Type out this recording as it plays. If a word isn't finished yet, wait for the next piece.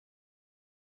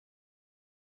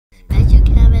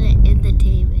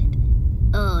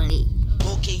early.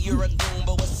 Okay, you're a goon,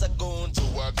 but what's a goon to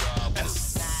a goon?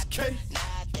 Okay.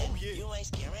 Oh, yeah. You ain't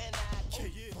scaring that. Yeah,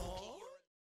 yeah.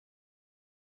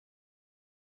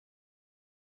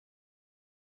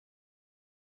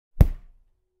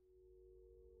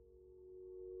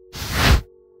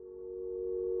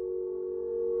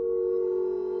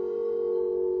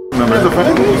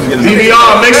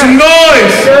 DDR, make some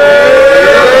noise!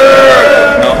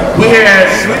 We had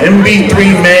MB3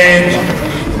 man,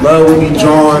 love will be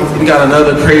drawn. We got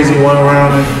another crazy one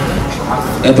around.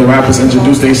 Let the rappers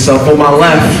introduce themselves. On my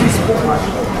left,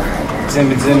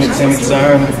 Timmy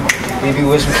turn. Maybe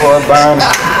wishing for a burn.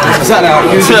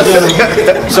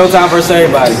 Showtime versus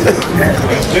everybody.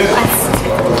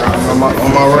 On my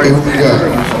right, who we got?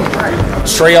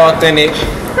 TRE AWTHENICC,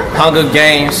 Hunger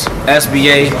Games,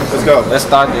 SBA. Let's go. Let's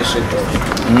start this shit.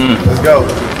 Let's go.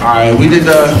 all right, we did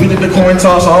the coin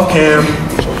toss off cam.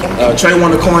 Trey won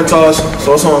the coin toss,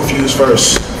 so it's on Fuse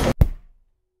first.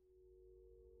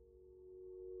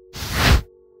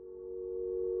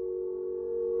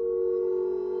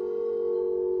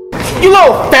 You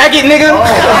little faggot nigga!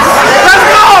 Let's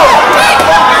go!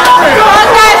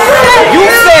 You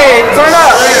said, turn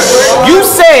up. You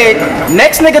said,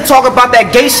 next nigga talk about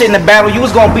that gay shit in the battle, you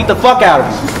was gonna beat the fuck out of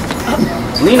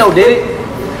him. Lino did it.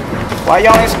 Why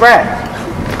y'all ain't scrap?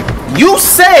 You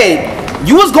said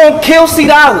you was gonna kill C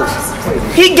Dollars.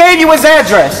 He gave you his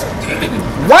address.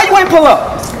 Why you ain't pull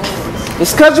up?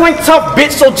 It's cause you ain't tough,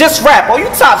 bitch, so just rap. Oh, you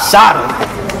top shotter.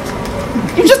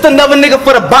 You just another nigga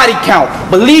for the body count.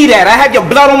 Believe that. I have your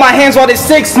blood on my hands while this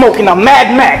cig smoking. I'm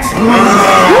Mad Max. You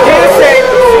can't say,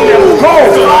 go.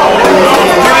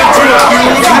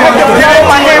 I have your blood on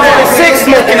my hands while this cig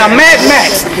smoking. I'm Mad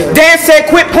Max. Dan said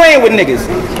quit playing with niggas.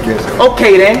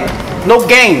 Okay then. No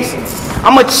games.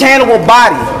 I'ma channel a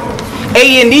body.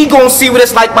 A&E gon' see what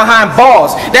it's like behind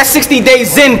bars. That 60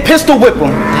 days in, pistol whip him.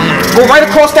 Go right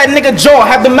across that nigga jaw,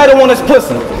 have the metal on his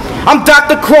pussy. I'm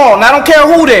Dr. Crawl, and I don't care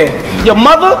who there. Your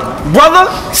mother, brother,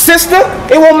 sister,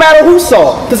 it won't matter who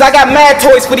saw. Cause I got mad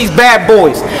toys for these bad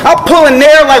boys. I'll pull in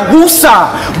there like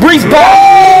woosah, breeze by.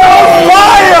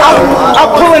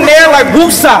 I'll pull in there like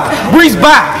woosah, breeze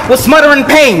by, with smothering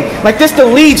pain. Like this the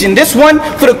Legion, this one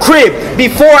for the crib.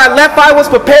 Before I left, I was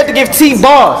prepared to give T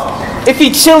bars. If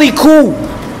he chilly, cool.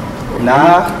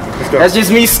 Nah. That's just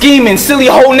me scheming, silly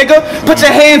hoe nigga. Put your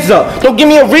hands up. Don't give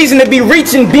me a reason to be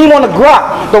reaching, beam on the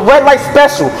Glock. The red light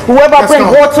special. Whoever I bring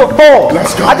water to fall.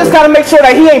 I just gotta make sure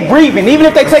that he ain't breathing, even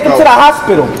if they take him to the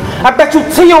hospital. I bet you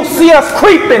T.O. see us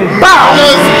creeping. Bow.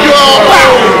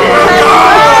 Bow.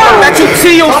 I bet you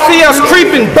T.O. see us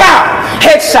creeping. Bow.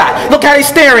 Headshot. Look how they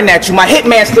staring at you. My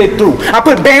hitman slid through. I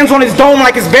put bands on his dome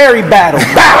like it's very battle.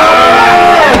 Bow.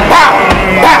 Bow.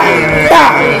 Bow.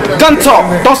 Bow. Gun talk.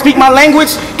 Don't speak my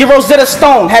language. Give Rosetta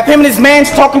Stone. Have him and his mans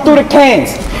talking through the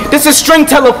cans. This is string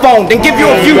telephone. Then give you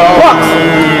a few bucks.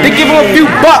 Then give him a few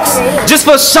bucks. Just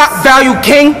for shock value,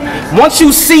 king. Once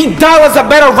you see dollars, I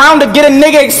bet around to get a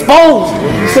nigga exposed.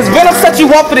 Cause Venom set you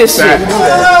up for this shit.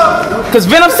 Cause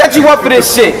Venom set you up for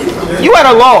this shit. You at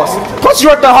a loss. Plus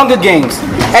you're at the Hunger Games.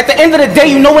 At the end of the day,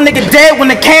 you know a nigga dead when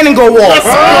the cannon go off. Let's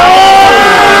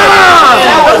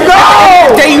go!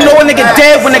 At the end of the day, you know a nigga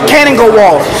dead when the cannon go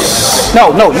off. No,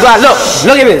 you gotta look.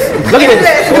 Look at this. Look at this.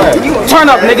 Turn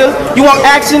up, nigga. You want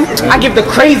action? I give the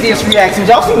craziest reactions.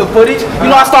 Y'all see the footage?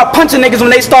 You know I start punching niggas when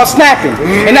they start snapping.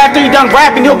 And after he done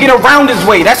rapping, he'll get around his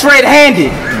way. That's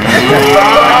red-handed.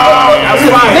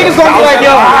 Niggas gonna be like,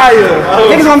 yo.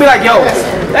 Niggas gonna be like, yo.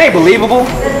 That ain't believable.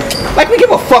 Like, we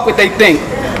give a fuck what they think.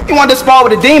 You want to spar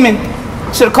with a demon?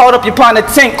 Should've called up your partner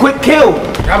Tank. Quick kill.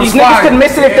 These niggas could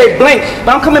miss it if they blink.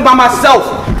 But I'm coming by myself.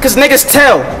 Cause niggas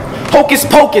tell. Hocus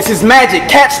pocus is magic.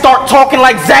 Cats start talking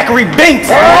like Zachary Binks.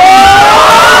 Let's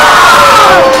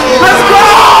go!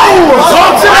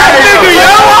 Talk to that nigga,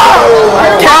 yo!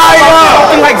 Cats start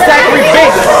talking like Zachary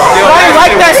Binks. I ain't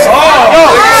like that shit.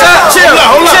 Yo, chill.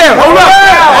 Hold up.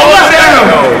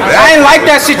 I ain't like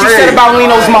that shit you said about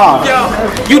Lino's mom.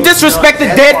 You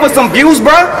disrespected dead for some views,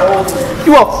 bruh?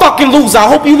 You a fucking loser. I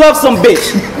hope you love some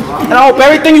bitch. And I hope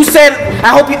everything you said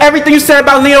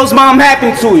about Lino's mom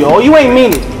happened to you. Oh, you ain't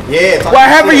mean it. Yeah.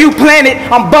 Wherever you planted,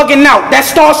 I'm bugging out. That's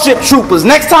Starship Troopers.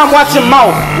 Next time, watch your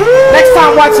mouth. Next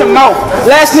time, watch your mouth.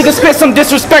 Last nigga spit some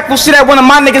disrespectful shit that one of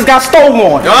my niggas got stole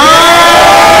on.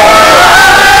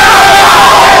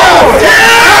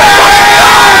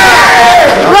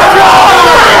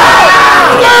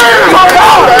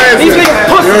 These niggas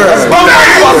pussy.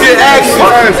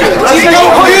 These niggas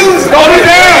pussy. Hold it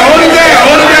down.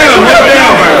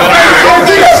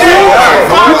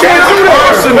 You can't do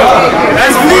that.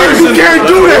 That's you can't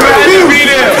do that. You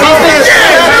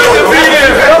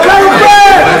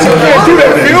can't do that.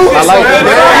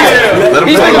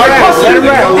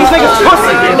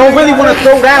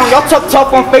 go down. Y'all talk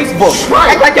tough on Facebook.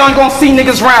 Act like y'all ain't gonna see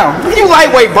niggas round. You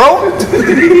lightweight, bro.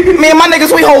 Me and my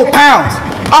niggas, we hold pounds.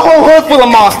 Our whole hood full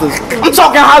of monsters. I'm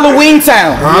talking Halloween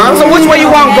town. So which way you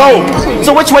want to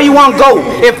go?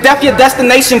 If death your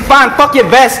destination, fine, fuck your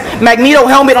vest. Magneto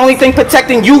helmet, only thing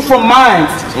protecting you from mine.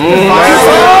 Let's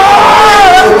go!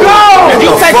 You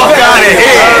take fuck out of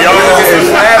here, yo.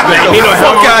 Magneto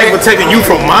helmet protecting you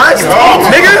from mine?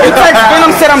 Nigga, you text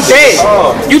Venom, said I'm dead.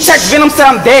 You text Venom, said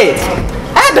I'm dead.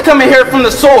 I had to come and hear it from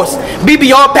the source.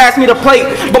 BBR passed me the plate,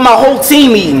 but my whole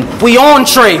team eating. We on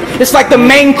tray. It's like the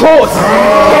main course.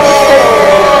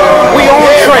 We on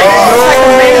tray. It's like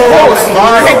the main course.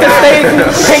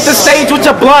 Paint the stage with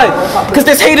your blood, cause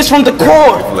there's haters from the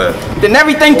core. Then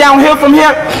everything downhill from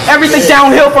here.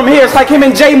 It's like him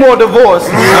and Jay Moore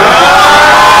divorced.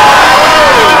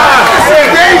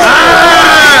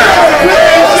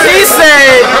 He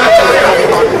said,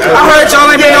 I heard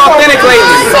y'all ain't been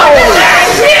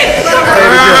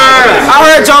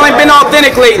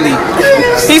authentic lately.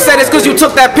 He said it's because you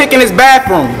took that pic in his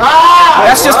bathroom.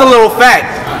 That's just a little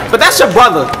fact. But that's your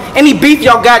brother. Any beef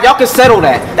y'all got, y'all can settle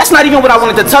that. That's not even what I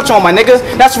wanted to touch on, my nigga.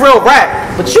 That's real rap.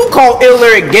 But you call Ill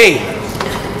Lyric gay.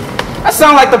 That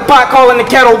sound like the pot calling the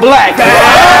kettle black. I'm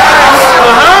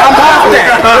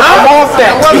off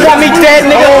that. You want me dead,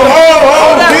 nigga?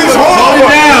 Hold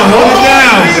it down.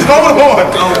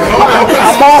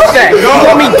 I'm off that. You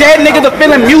want me dead, nigga? The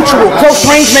feeling mutual. Close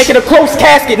range make it a close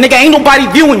casket. Nigga, ain't nobody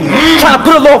viewing you. Trying to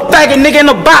put a little faggot nigga in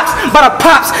a box by the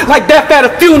pops like death at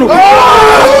a funeral. Fire,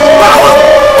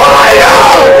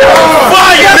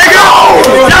 nigga!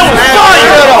 That was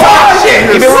fire!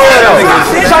 Keep it real.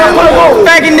 Trying to put a little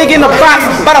faggot nigga in a box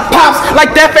by the pops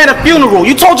like death at a funeral.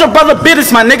 You told your brother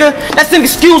business, my nigga. That's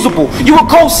inexcusable. You a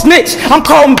cold snitch. I'm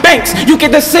calling banks. You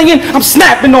get the singing, I'm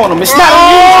snapping on them. It's not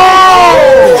unusual.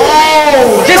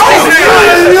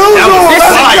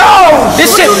 This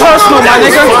shit personal, my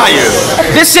nigga.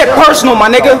 This shit personal, my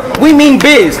nigga. We mean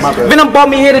biz. Venom brought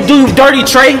me here to do you dirty,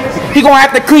 Trey. He gonna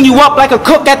have to clean you up like a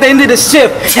cook at the end of the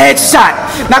shift. Headshot.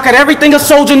 Knock out everything a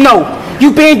soldier know.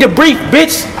 You being debriefed,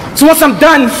 bitch. So once I'm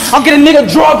done, I'll get a nigga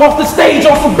drug off the stage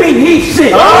off some big heat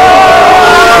shit.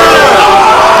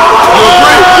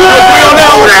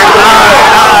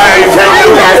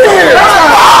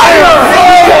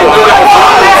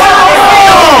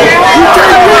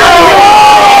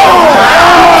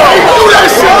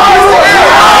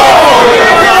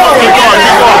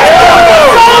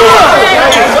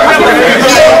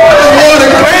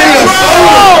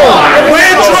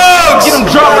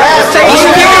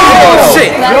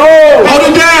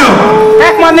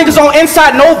 Niggas on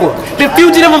Inside Nova, been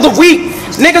fugitive of the week.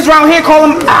 Niggas around here call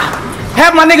them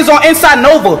Have my niggas on Inside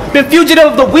Nova, been fugitive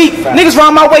of the week. Niggas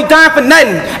round my way dying for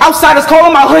nothing. Outsiders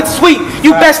calling my hood sweet.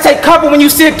 You best take cover when you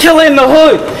see a killer in the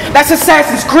hood. That's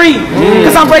Assassin's Creed.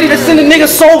 Cause I'm ready to send a nigga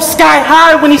soul sky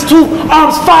high when these two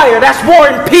arms fire. That's war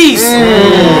and peace.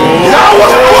 That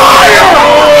was fire!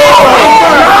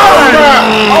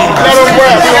 Let him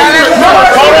rap.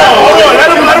 Hold on. Let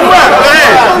him rap.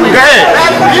 Go ahead.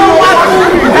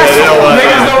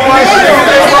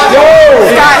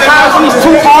 Sky high when these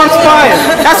two arms fire.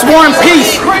 That's war and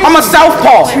peace. I'm a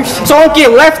southpaw, so don't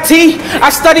get left T. I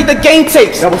studied the game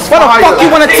tapes. What the fuck you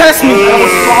wanna test me?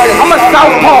 I'm a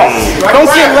southpaw. Don't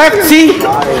get left T.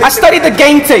 I studied the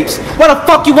game tapes. What the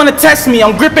fuck you wanna test me?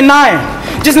 I'm gripping iron,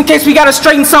 just in case we gotta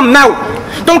straighten something out.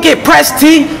 Don't get pressed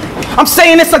T. I'm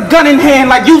saying it's a gun in hand,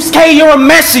 like you K, you're a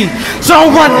Messi. So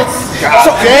don't run.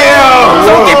 So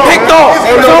don't get picked off.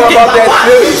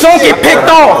 So don't get picked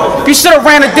off. You should have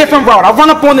ran a different route. I run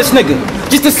up on this nigga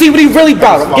just to see what he really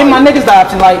about. Give my niggas the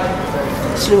option, like,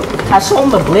 I show him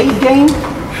the blade game,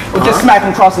 or just smack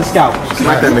him across the scalp.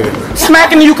 Smack that nigga.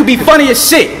 Smacking you could be funny as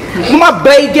shit. When my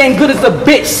blade game good as a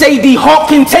bitch, Sadie Hawk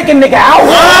can take a nigga out.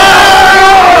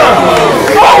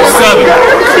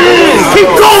 Keep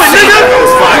going, nigga.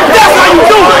 That's how you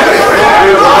do it.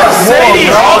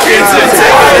 Sadie Hawkins can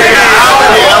take a nigga out.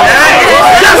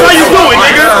 That's how you do it,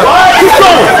 nigga. Keep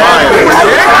going.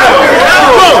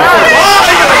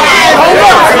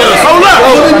 Hold up.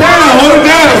 Hold it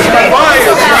down.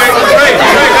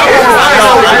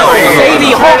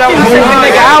 Sadie Hawkins take a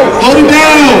nigga out. Hold it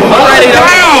down.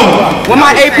 When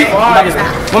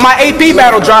my AP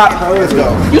battle dropped,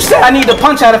 you said I need to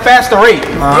punch at a faster rate.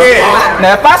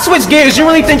 Now if I switch gears, you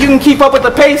really think you can keep up with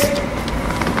the pace?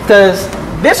 Cause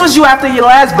this was you after your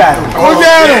last battle. Look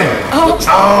at him.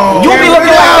 You'll be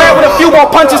looking like that with a few more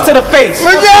punches to the face.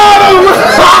 Look at him.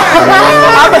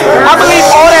 I believe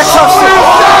all that tough shit.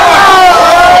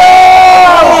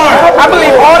 I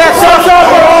believe all that tough shit.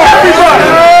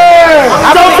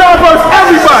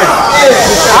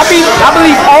 I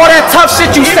believe all that tough shit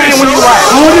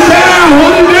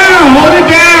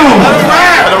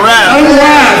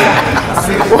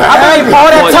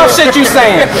shit you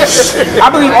saying. I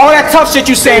believe all that tough shit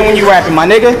you saying when you rapping, my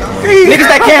nigga. Niggas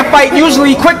that can't fight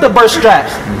usually quick to burst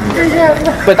straps.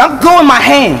 But I'm good with my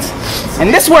hands. And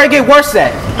this is where it get worse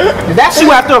at. That's you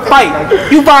after a fight.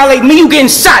 You violate me, you getting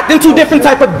shot. Them two different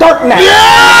type of dirt now.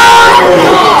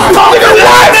 Yeah! Talking to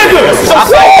that nigga!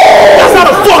 That's how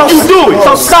the fuck you do it!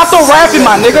 So stop the rapping,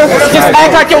 my nigga. Just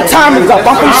act like your time is up.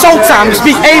 I'm from Showtime. You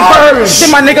speak A-Bird, then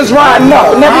my niggas riding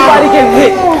up. And everybody getting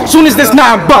hit. Soon as this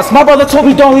 9 busts, my brother told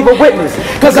me don't leave a witness.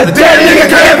 Cause a dead nigga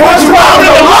can't punch you out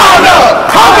in the lineup!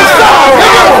 Homicide,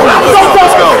 nigga!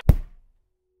 Let's go!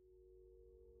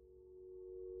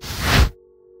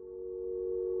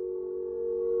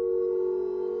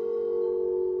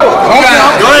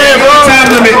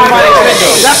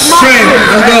 That's Train,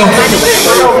 let's go.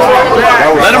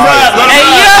 Let him ride, let him Hey,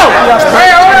 ride. yo!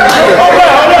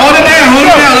 Hold it down, let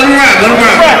him ride.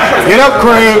 Get up,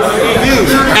 Craig.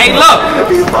 Hey, look.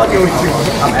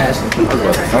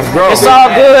 Let's go. It's all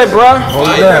good, bro. Hold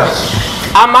it down.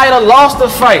 I might have lost the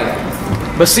fight,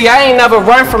 but see, I ain't never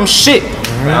run from shit.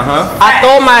 I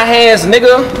throw my hands,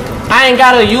 nigga. I ain't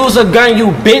gotta use a gun,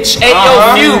 you bitch. Hey,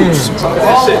 yo, fuse.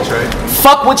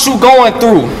 Fuck what you going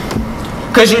through.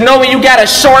 Cause you know when you got a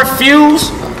short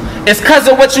fuse, it's cause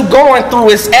of what you going through.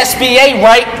 It's SBA,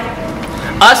 right?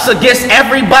 Us against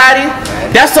everybody.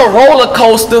 That's a roller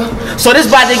coaster. So this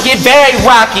about to get very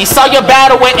rocky. Saw your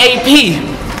battle with AP,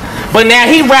 but now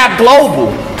he rap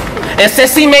global. And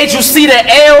since he made you see the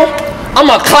L,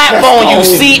 I'ma clap on you.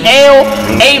 CL,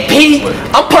 AP,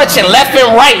 I'm punching left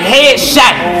and right,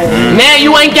 headshot. Now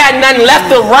you ain't got nothing left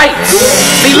or right.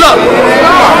 See, look.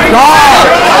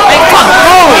 Hey, fuck.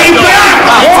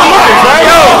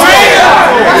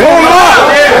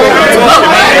 Look,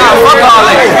 man, fuck all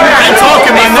that. Ain't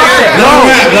talking, my nigga.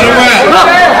 Let him rap. Look.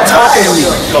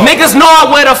 Niggas know I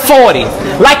wear the 40.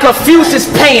 Like a Fuchsia's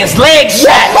pants, leg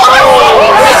shot.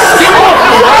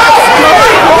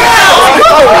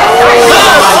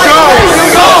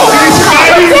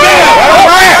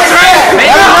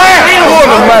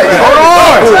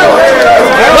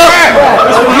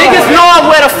 Niggas know I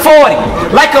wear the 40.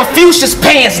 Like a Fuchsia's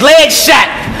pants, leg shot.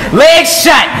 Leg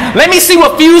shot. Let me see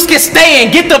what Fuse can stay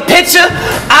in. Get the picture.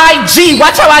 IG.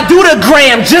 Watch how I do the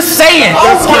gram. Just saying.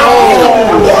 Let's go.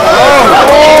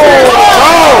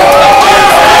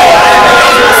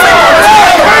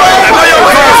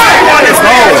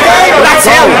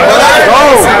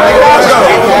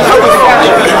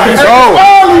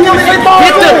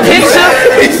 Get the picture.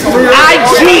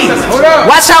 IG.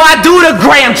 Watch how I do the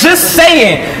gram. Just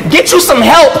saying. Get you some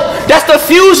help. That's the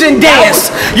fusion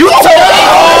dance. You told me.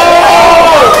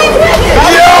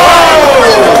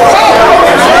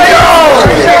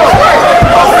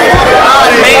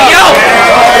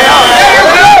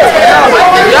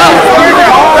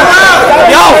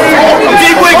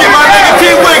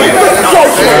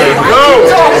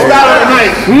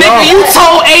 Nigga, you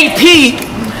told AP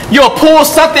you'll pull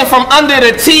something from under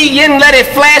the T, you didn't let it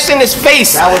flash in his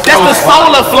face. That's the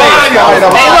solar flare.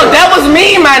 Hey, look, that was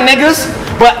me, my niggas.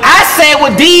 But I said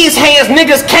with these hands,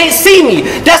 niggas can't see me.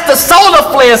 That's the solar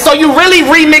flare, so you really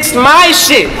remixed my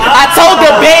shit. I told the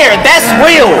bear, that's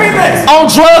real. On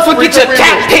drugs, we'll get your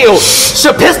cat killed.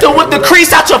 Your pistol with the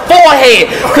crease out your forehead,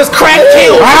 cause crack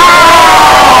kills.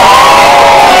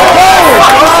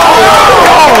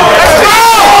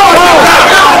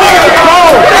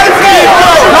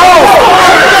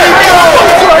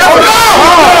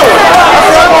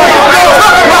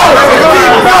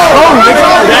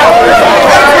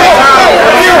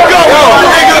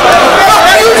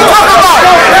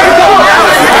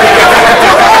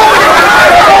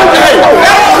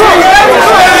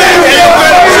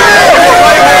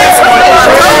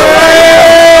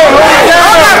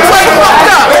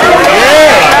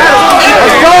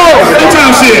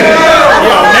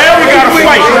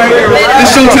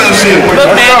 Look,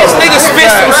 man, this nigga spit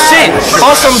some shit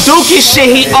on some dookie shit.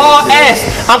 He all ass.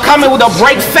 I'm coming with a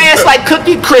break fast like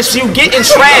Cookie Crisp. You getting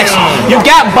trashed. You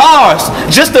got bars.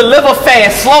 Just deliver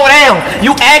fast. Slow down.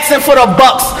 You asking for the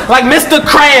bucks like Mr.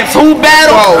 Krabs. Who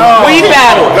battle? We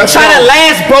battle. Try to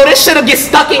last, bro. This shit'll get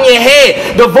stuck in your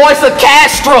head. The voice of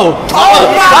Castro.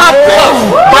 Bob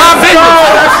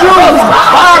Bendas.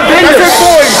 Bob Bendas.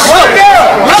 Look,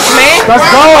 man. Let's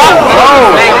go.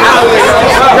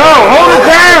 Yo, hold it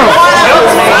down.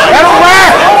 Let him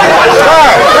rap.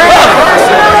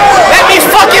 Let me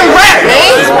fucking rap,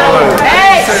 man.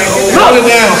 Look,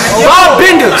 Bob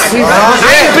Bendas.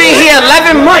 I ain't been here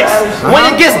 11 months. When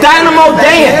it gets Dynamo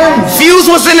Dan, Fuse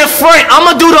was in the front.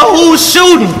 I'ma do the who's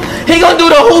shooting. He gonna do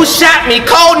the who shot me.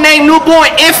 Code name newborn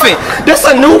infant. This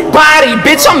a new body,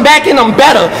 bitch. I'm backing them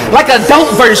better. Like a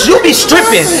dope verse, you be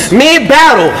stripping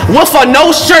mid-battle. With a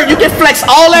no shirt, you can flex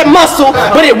all that muscle,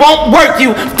 but it won't work.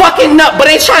 You fucking up, but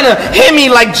they trying to hit me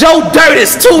like Joe Dirt.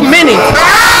 It's too many. It's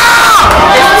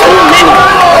too many.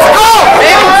 Let's go,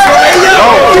 man.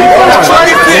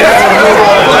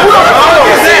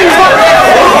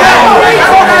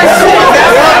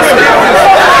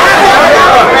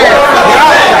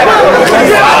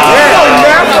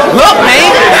 Look, man.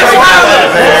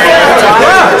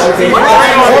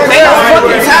 They don't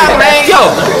fucking time, man. Yo,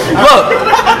 look.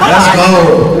 Let's go.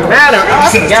 Matter.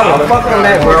 Y'all fuck on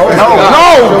that, bro. No,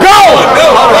 go.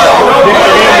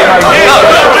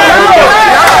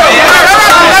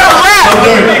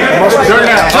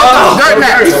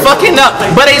 He's fucking up,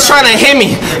 but they trying to hit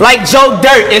me like Joe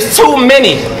Dirt. It's too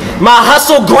many. My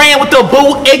hustle grand with the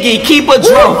boo Iggy, keep a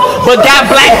drum, but got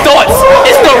black thoughts.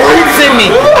 It's the roots in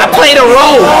me. I play the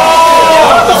role.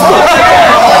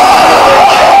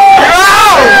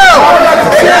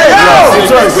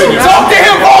 Talk to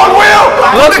him, Vaughn Will.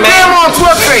 Look, man.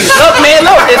 Look, man,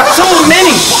 look, it's too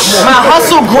many. My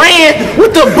hustle grand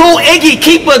with the boo Iggy,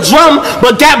 keep a drum,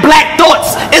 but got black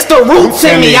thoughts. It's the roots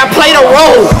in me. I play the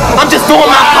role. I'm just doing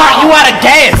my part. You out of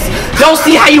gas. Don't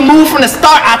see how you move from the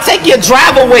start. I take your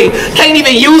drive away. Can't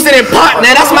even use it in part.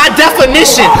 Now that's my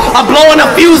definition of blowing a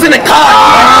fuse in the car.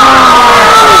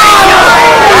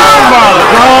 Oh my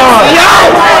God. Yo.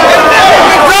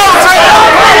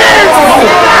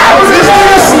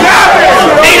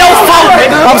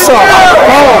 I'm sorry.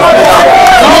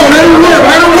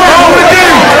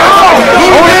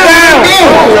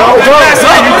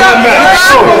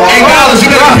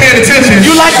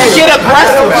 You like to get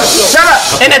aggressive. Shut up.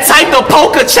 And the type of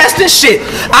poker chest and shit.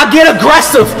 I get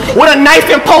aggressive with a knife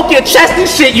and poke your chest and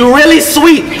shit. You really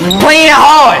sweet. Playing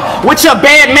hard with your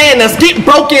bad manners. Get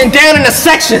broken down into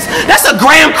sections. That's a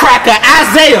graham cracker,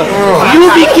 Isaiah. You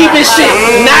be keeping shit,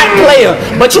 not player.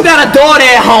 But you got a daughter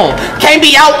at home. Can't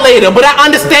be out later, but I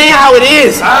understand how it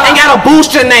is. Ain't gotta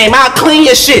boost your name. I'll clean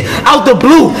your shit out the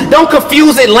blue. Don't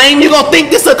confuse it, lame. You gon'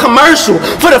 think this a commercial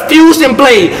for the fusion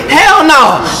blade. Hell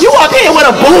no. You up here with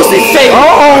a boosted tape.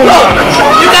 Look,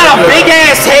 you got a big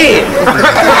ass head. Look, you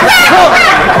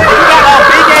got a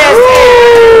big ass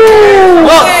head.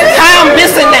 Look, how I'm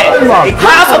missing that.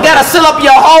 How I forgot to seal up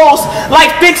your holes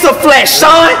like Fix a Flesh,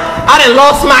 son. I done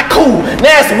lost my cool.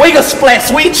 Now it's Wigger Splash,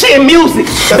 sweet chin music.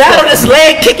 Battle this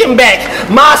leg kicking back.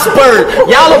 My spur.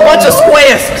 Y'all a bunch of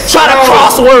squares. Try to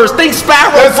cross words. Think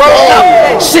spiral fucked up.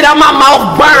 Shit out my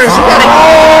mouth burns. You gotta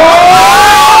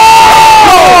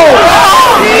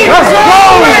let's go!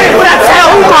 What I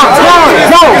tell you?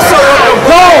 Go!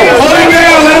 Hold it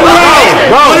down, let him ride!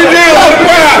 Hold it down, let him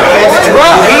ride! Let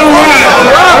him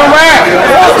ride!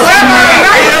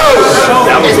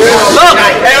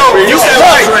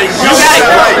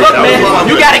 Look, man,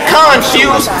 you got it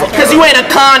confused, cause you ain't a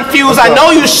confused. I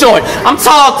know you short. I'm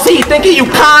tall T, thinking you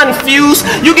confused.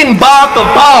 You can bar the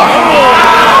bar.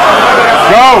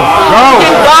 Go! You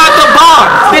can bar the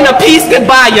bar. Then a piece could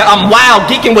buy you. I'm wild,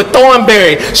 geeking with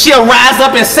Thornberry. She'll rise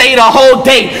up and say the whole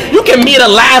day. You can meet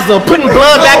Eliza, putting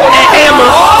blood back in that hammer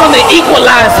from the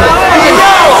equalizer.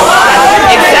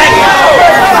 Exactly.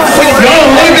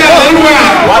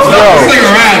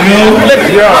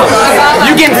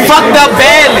 You getting fucked up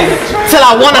badly till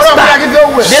I wanna stop.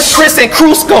 This Chris and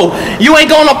Cruisco, you ain't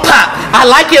gonna pop. I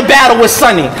like your battle with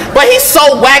Sonny, but he's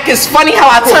so whack. It's funny how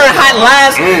I turn hot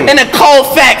lines into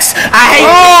cold facts. I hate.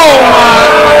 Oh my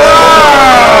God!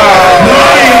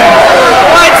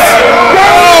 What?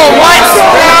 What?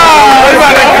 I'm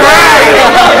about to cry.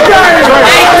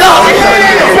 Hey, look.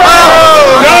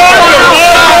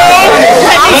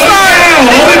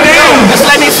 Just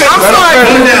let me finish. I'm sorry.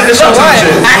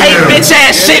 I hate bitch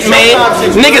ass shit, man.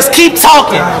 Niggas keep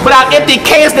talking, but I'll empty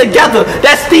cans together.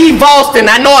 That's Steve Austin.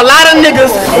 I know a lot of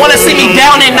niggas wanna see me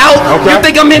down and out. You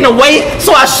think I'm in the way?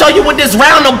 So I'll show you what this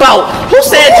roundabout. Who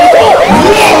said you could?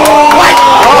 What?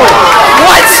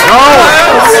 What?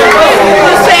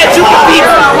 Who said you could beat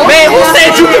me? Man, who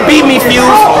said you could beat me, Fuse?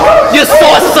 Your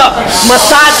sauce up.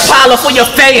 Massage parlor for your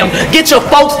fam. Get your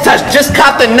folks touched. Just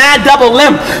caught the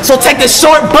 9-double-M. So take the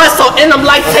short bus or end them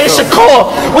like Tay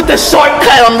Shakur. With the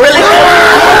shortcut, I'm really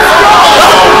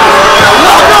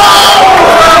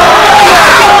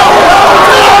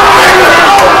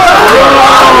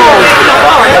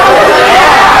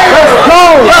Let's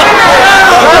go!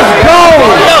 Let's go!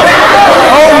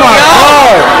 Oh my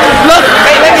God! Look,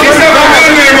 hey, let me see.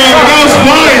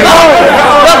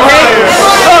 Look, man.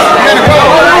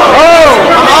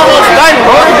 I'm almost done.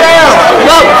 Hold it down.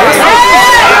 Look.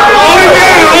 Hold it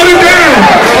down. Hold it down.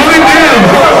 Hold it down.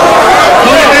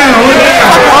 Hold it down. Hold it down.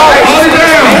 Hold it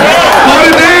down.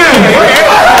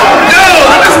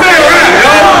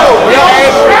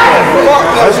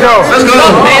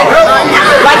 Look, man,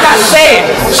 like I said,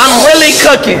 I'm really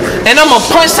cooking, and I'm gonna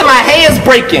punch till my hands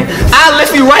breaking. I'll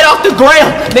lift you right off the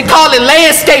ground, then call it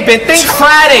landscaping. Think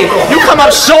Friday, you come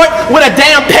up short with a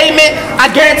damn payment, I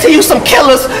guarantee you some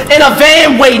killers in a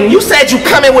van waiting. You said you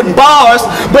coming with bars,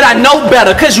 but I know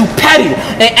better, cause you petty,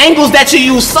 and angles that you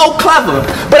use so clever.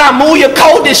 But I move your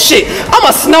coldest shit. I'm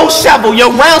a snow shovel,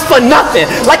 your rounds for nothing,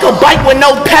 like a bike with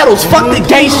no pedals. Fuck the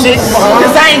gay shit,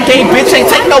 cause I ain't gay, bitch. Ain't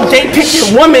take no gay picture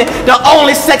woman. The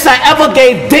only sex I ever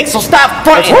gave dick, so stop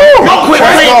fronting. Y'all quit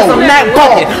playing cause I'm not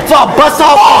bucket. For a bust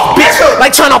off bitch,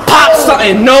 like trying to pop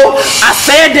something. No, I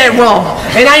said that wrong,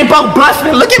 and I ain't about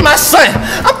bluffing. Look at my son.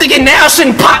 I'm thinking now I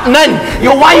shouldn't pop nothing.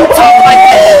 Yo, why you talk like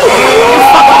that? You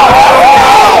fucking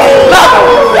look,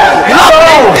 man.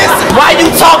 Why you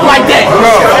talk like that?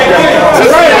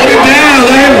 Let him down,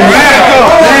 let him rap.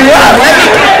 Let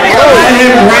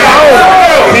him rap.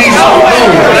 Please, no, let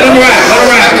him rap, let him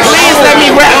rap. Please let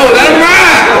me rap. No, let him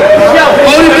rap.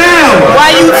 Hold him down.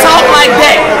 Why you talk like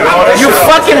that? You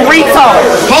fucking retard.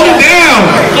 Hold him down.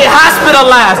 Get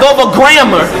hospitalized over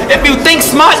grammar. If you think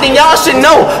smart, then y'all should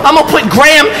know. I'ma put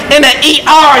Graham in the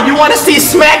ER. You wanna see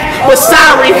smack? But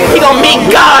sorry, he gon' meet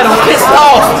God. I'm pissed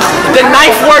off. The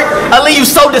knife work, I'll leave you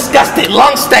so disgusted.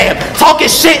 Lung stab. Talking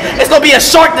shit, it's gonna be a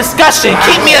short discussion.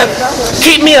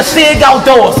 Keep me a cig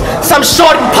outdoors. Some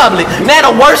short in public.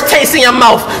 Now the worst taste in your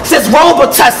mouth. Since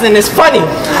Robitussin, it's funny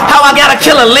how I gotta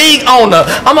kill a league owner.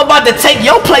 I'm about to take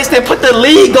your place and put the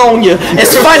league on you.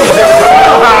 It's funny.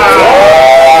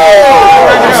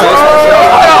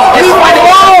 It's funny.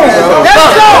 Let's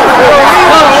go.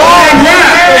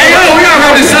 Hey, yo, we gotta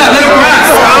rap this up. Let him rap.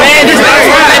 Man, this nigga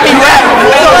let me rap.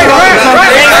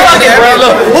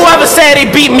 Look, whoever said they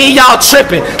beat me, y'all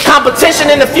tripping. Competition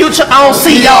in the future, I don't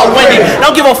see y'all winning.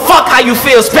 Don't give a fuck how you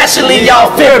feel, especially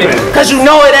y'all fibbing. Cause you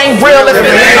know it ain't real if it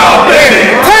ain't all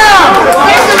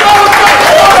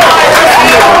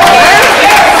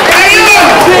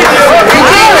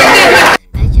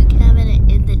Magic Cabinet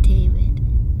Entertainment.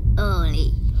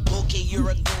 Only. Okay, you're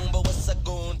a goon, but what's a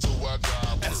goon to a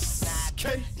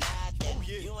goblin?